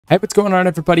Hey, what's going on,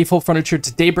 everybody? FullFrontage here.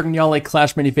 Today, bringing y'all a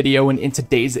Clash mini video, and in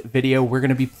today's video, we're going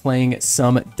to be playing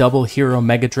some double hero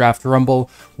mega draft rumble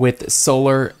with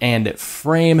Solar and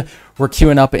Frame. We're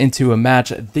queuing up into a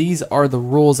match. These are the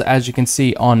rules, as you can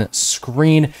see on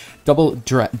screen.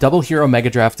 Double hero mega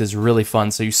draft is really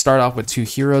fun. So you start off with 2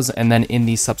 heroes, and then in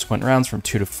the subsequent rounds from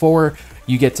 2 to 4,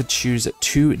 you get to choose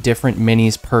 2 different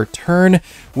minis per turn,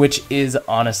 which is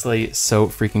honestly so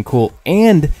freaking cool.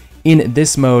 And in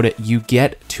this mode, you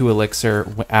get 2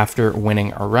 elixir after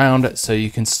winning a round, so you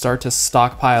can start to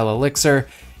stockpile elixir,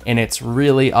 and it's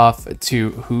really off to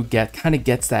who kind of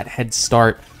gets that head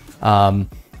start and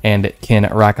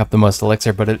can rack up the most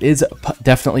elixir. But it is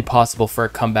definitely possible for a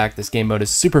comeback. This game mode is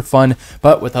super fun,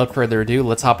 but without further ado,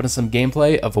 let's hop into some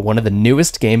gameplay of one of the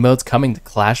newest game modes coming to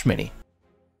Clash Mini.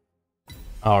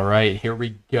 All right, here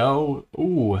we go.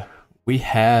 Ooh, we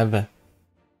have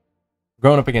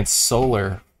going up against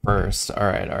Solar first. All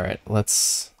right.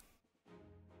 Let's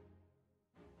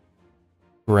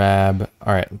grab.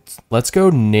 All right, let's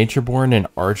go Natureborn and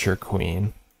Archer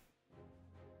Queen,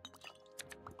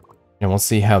 and we'll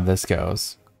see how this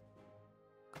goes.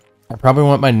 I probably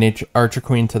want my Archer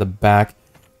Queen to the back.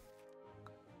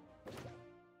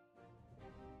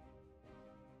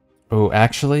 Oh,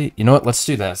 actually, you know what? Let's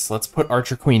do this. Let's put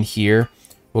Archer Queen here.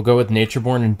 We'll go with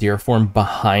Natureborn and Deerform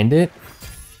behind it.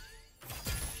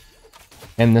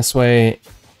 And this way,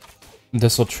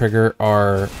 this will trigger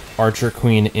our Archer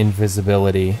Queen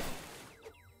invisibility.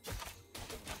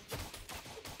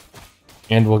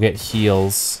 And we'll get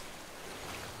heals.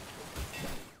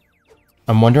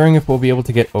 I'm wondering if we'll be able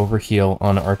to get overheal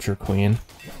on Archer Queen.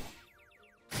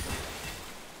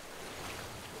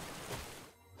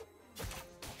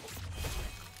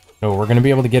 No, we're going to be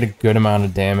able to get a good amount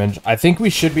of damage. I think we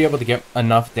should be able to get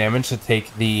enough damage to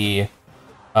take the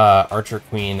Archer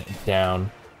Queen down,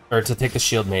 or to take the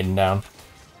Shield Maiden down.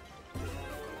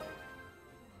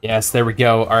 Yes, there we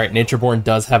go. All right, Natureborn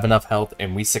does have enough health,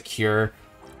 and we secure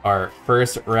our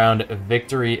first round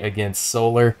victory against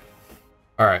Solar.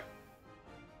 All right.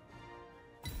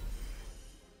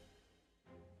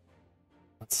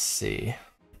 Let's see.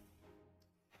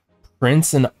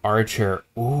 Prince and Archer.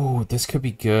 Ooh, this could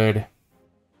be good.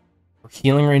 Or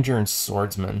Healing Ranger and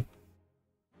Swordsman.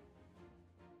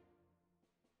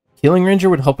 Healing Ranger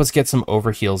would help us get some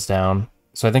overheals down.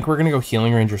 So I think we're going to go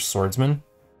Healing Ranger Swordsman.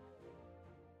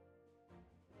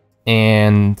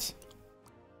 And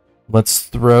let's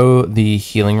throw the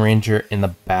Healing Ranger in the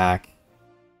back.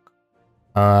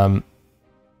 Oh,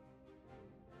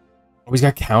 he's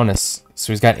got Countess,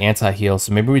 so he's got anti-heal.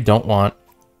 So maybe we don't want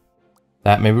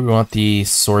that. Maybe we want the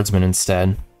Swordsman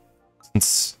instead.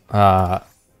 Since they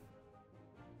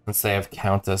have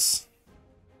Countess.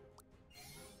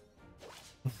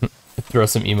 Throw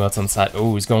some emotes on the side.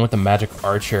 Oh, he's going with the Magic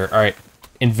Archer. All right,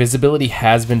 invisibility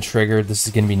has been triggered. This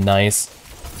is gonna be nice.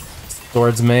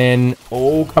 Swordsman.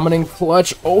 Oh, coming in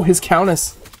clutch. Oh, his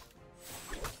Countess.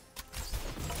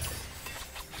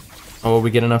 Oh,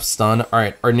 we get enough stun. All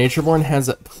right, our Natureborn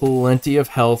has plenty of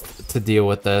health to deal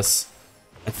with this,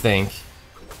 I think.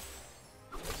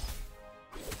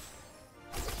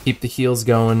 Keep the heals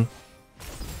going.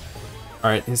 All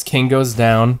right, his King goes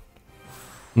down.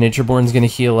 Natureborn's gonna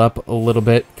heal up a little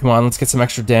bit. Come on, let's get some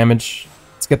extra damage.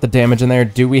 Let's get the damage in there.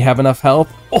 Do we have enough health?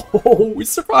 Oh, we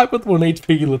survived with 1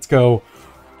 HP. Let's go.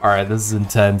 Alright, this is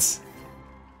intense.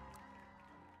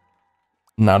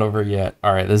 Not over yet.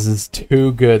 Alright, this is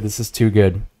too good. This is too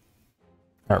good.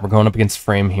 Alright, we're going up against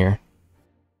Frame here.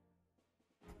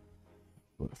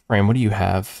 Frame, what do you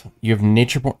have? You have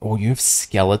Natureborn. Oh, you have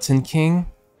Skeleton King?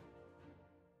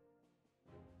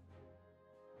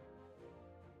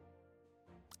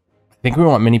 I think we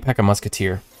want Mini Pekka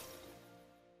Musketeer.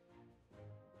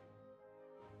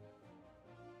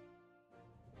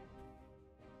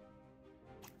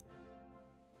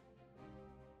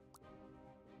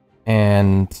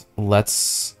 And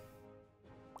let's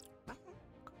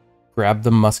grab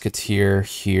the Musketeer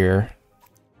here.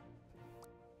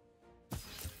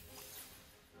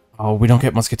 Oh, we don't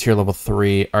get Musketeer level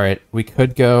 3. Alright, we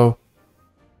could go...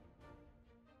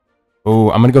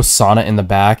 Oh, I'm gonna go Sauna in the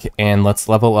back, and let's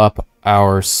level up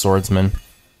our Swordsman.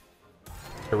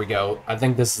 Here we go. I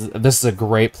think this is a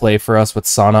great play for us with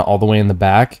Sauna all the way in the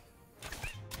back.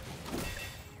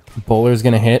 Bowler's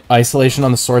gonna hit. Isolation on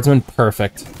the Swordsman.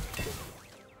 Perfect.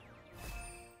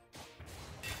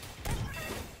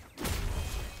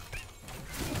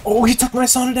 Oh, he took my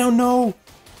Sauna down. No!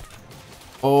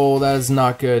 Oh, that is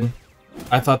not good.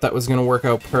 I thought that was gonna work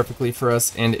out perfectly for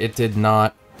us, and it did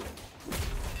not.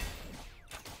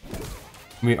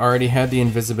 We already had the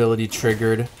invisibility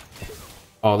triggered.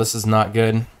 Oh, this is not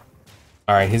good.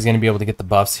 Alright, he's going to be able to get the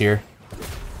buffs here.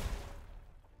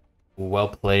 Well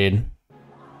played.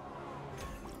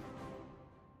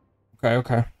 Okay,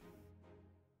 okay.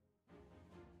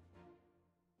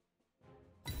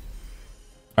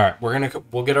 Alright,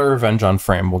 we'll get our revenge on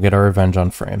frame. We'll get our revenge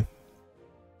on frame.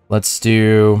 Let's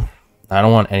do... I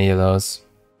don't want any of those.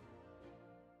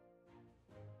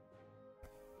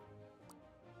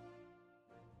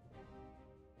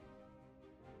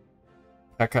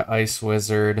 Pekka Ice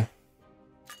Wizard.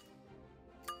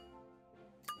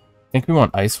 I think we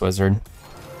want Ice Wizard.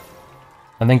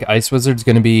 I think Ice Wizard's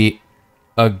going to be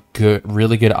a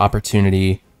really good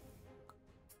opportunity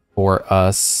for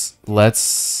us.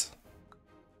 Let's...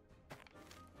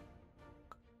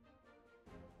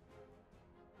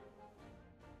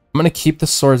 I'm going to keep the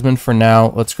Swordsman for now.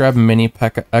 Let's grab Mini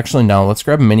Pekka. Actually, no. Let's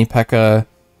grab Mini Pekka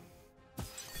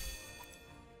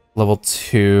level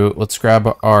 2. Let's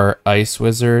grab our Ice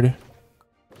Wizard.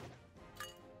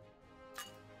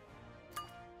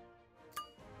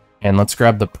 And let's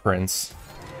grab the Prince.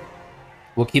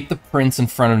 We'll keep the Prince in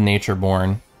front of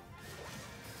Natureborn.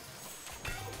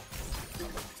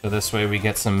 So this way we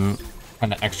get some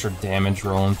kind of extra damage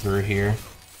rolling through here.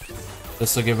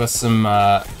 This will give us some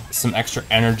extra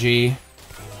energy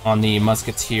on the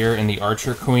Musketeer and the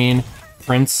Archer Queen.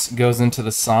 Prince goes into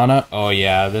the sauna. Oh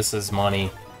yeah, this is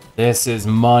money. This is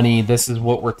money. This is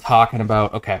what we're talking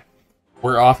about. Okay.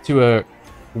 We're off to a...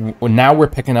 Now we're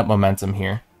picking up momentum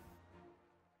here.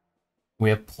 We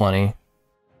have plenty.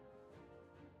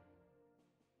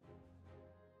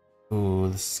 Ooh,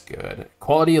 this is good.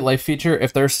 Quality of life feature.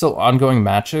 If there's still ongoing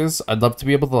matches, I'd love to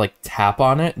be able to, like, tap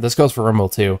on it. This goes for Rumble,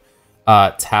 too.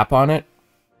 Tap on it.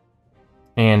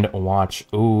 And watch.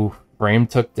 Ooh, Frame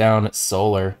took down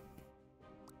Solar.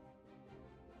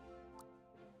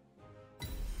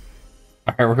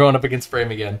 Alright, we're going up against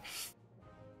Frame again.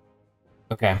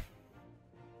 Okay.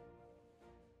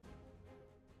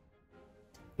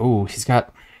 Ooh, he's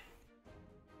got...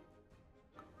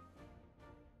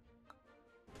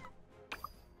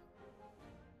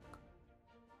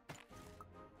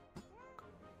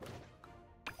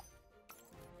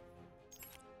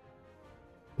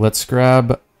 Let's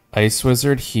grab Ice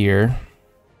Wizard here.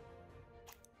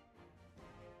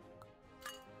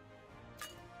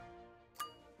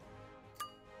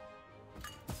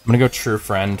 I'm gonna go True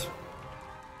Friend.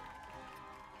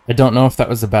 I don't know if that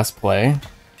was the best play,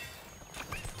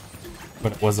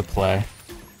 but it was a play.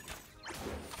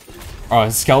 Oh,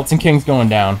 his Skeleton King's going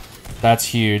down. That's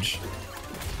huge.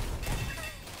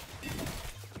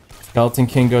 Skeleton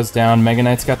King goes down. Mega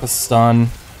Knight's got the stun.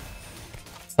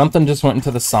 Something just went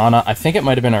into the sauna. I think it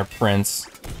might have been our Prince.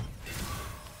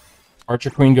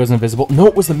 Archer Queen goes invisible. No,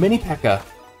 it was the Mini Pekka.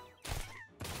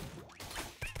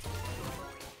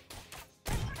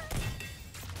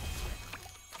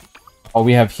 Oh,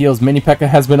 we have heals. Mini Pekka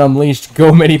has been unleashed.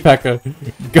 Go Mini Pekka.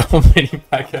 Go Mini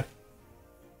Pekka.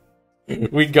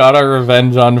 We got our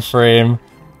revenge on Frame.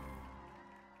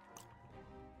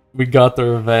 We got the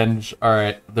revenge.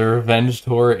 Alright, the revenge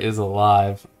tour is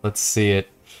alive. Let's see it.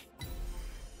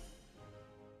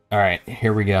 Alright,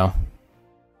 here we go.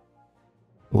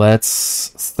 Let's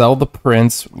sell the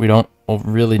Prince. We don't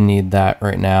really need that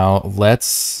right now.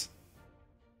 Let's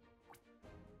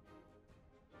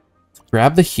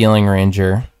grab the Healing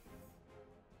Ranger.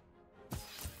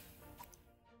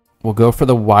 We'll go for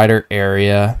the wider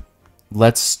area.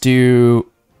 Let's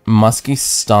do Musky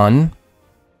Stun.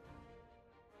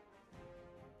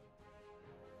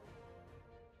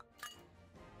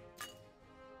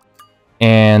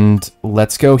 And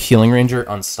let's go Healing Ranger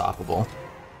Unstoppable.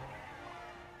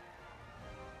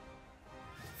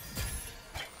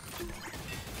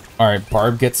 Alright,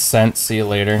 Barb gets sent. See you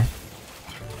later.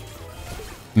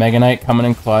 Mega Knight coming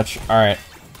in clutch. Alright.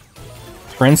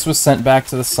 Prince was sent back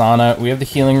to the sauna. We have the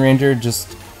Healing Ranger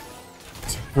just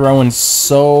throwing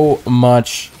so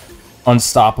much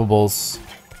Unstoppables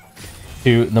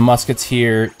to the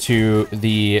Musketeer, to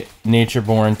the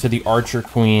Natureborn, to the Archer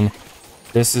Queen.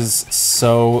 This is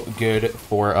so good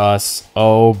for us.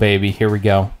 Oh, baby. Here we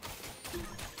go.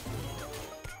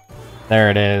 There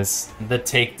it is. The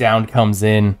takedown comes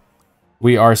in.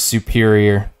 We are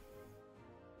superior.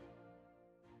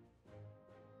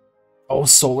 Oh,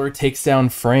 Solar takes down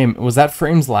Frame. Was that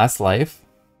Frame's last life?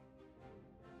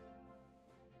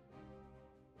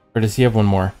 Or does he have one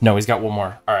more? No, he's got one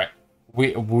more. All right.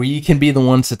 We can be the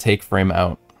ones to take Frame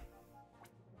out.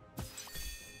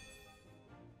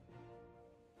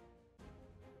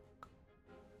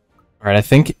 All right, I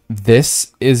think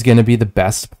this is going to be the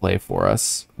best play for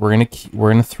us. We're going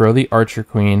to throw the Archer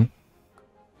Queen.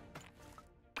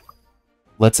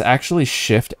 Let's actually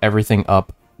shift everything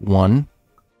up one.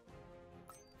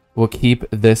 We'll keep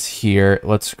this here.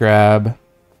 Let's grab...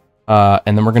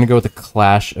 and then we're going to go with the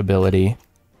Clash ability.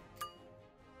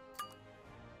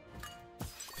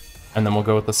 And then we'll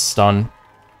go with the stun.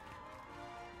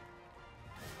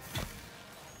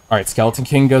 Alright, Skeleton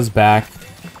King goes back.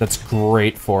 That's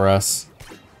great for us.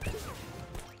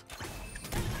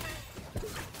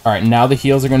 Alright, now the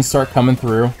heals are going to start coming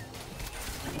through.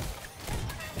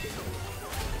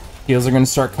 Heals are going to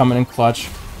start coming in clutch.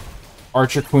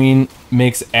 Archer Queen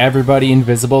makes everybody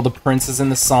invisible. The Prince is in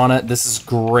the sauna. This is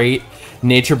great.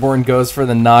 Natureborn goes for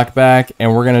the knockback,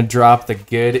 and we're going to drop the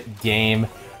good game.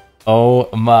 Oh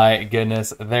my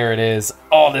goodness, there it is.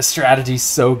 Oh, this strategy's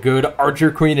so good.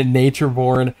 Archer Queen and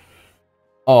Natureborn.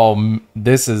 Oh,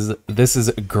 this is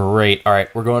great. All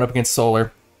right, we're going up against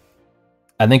Solar.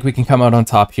 I think we can come out on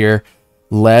top here.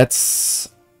 Let's...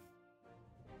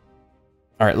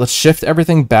 All right, let's shift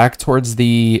everything back towards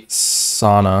the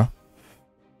sauna.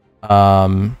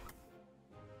 I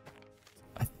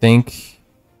think...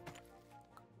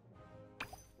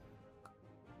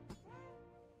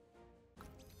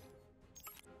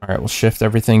 All right, we'll shift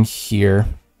everything here.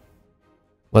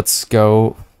 Let's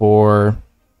go for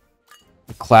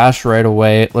the Clash right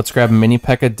away. Let's grab Mini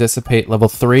Pekka Dissipate level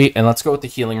 3, and let's go with the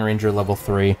Healing Ranger level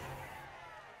 3.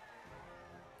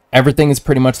 Everything is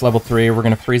pretty much level 3. We're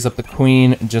going to freeze up the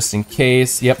Queen just in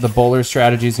case. Yep, the bowler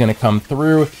strategy is going to come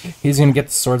through. He's going to get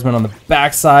the Swordsman on the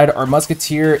backside. Our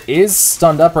Musketeer is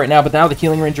stunned up right now, but now the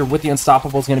Healing Ranger with the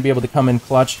Unstoppable is going to be able to come in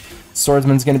clutch.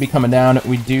 Swordsman's going to be coming down.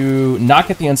 We do not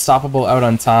get the Unstoppable out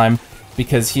on time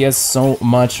because he has so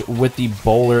much with the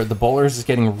bowler. The bowler is just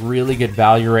getting really good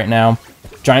value right now.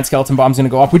 Giant Skeleton Bomb's going to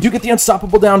go off. We do get the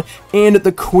Unstoppable down, and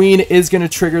the Queen is going to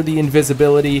trigger the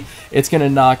invisibility. It's going to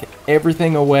knock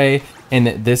everything away,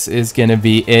 and this is going to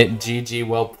be it. GG,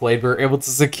 well played. We're able to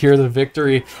secure the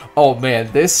victory. Oh,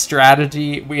 man, this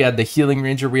strategy, we had the Healing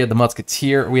Ranger, we had the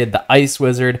Musketeer, we had the Ice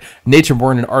Wizard.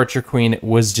 Natureborn and Archer Queen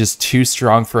was just too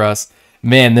strong for us.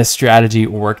 Man, this strategy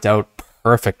worked out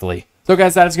perfectly. So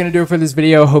guys, that is going to do it for this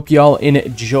video. Hope you all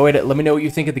enjoyed it. Let me know what you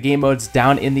think of the game modes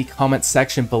down in the comment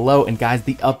section below. And guys,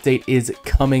 the update is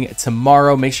coming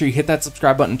tomorrow. Make sure you hit that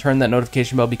subscribe button, turn that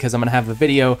notification bell, because I'm going to have a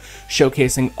video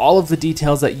showcasing all of the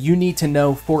details that you need to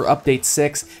know for update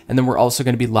 6. And then we're also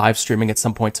going to be live streaming at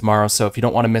some point tomorrow. So if you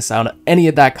don't want to miss out on any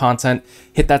of that content,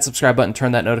 hit that subscribe button,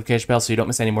 turn that notification bell so you don't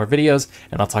miss any more videos.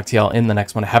 And I'll talk to y'all in the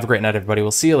next one. Have a great night, everybody.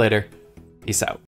 We'll see you later. Peace out.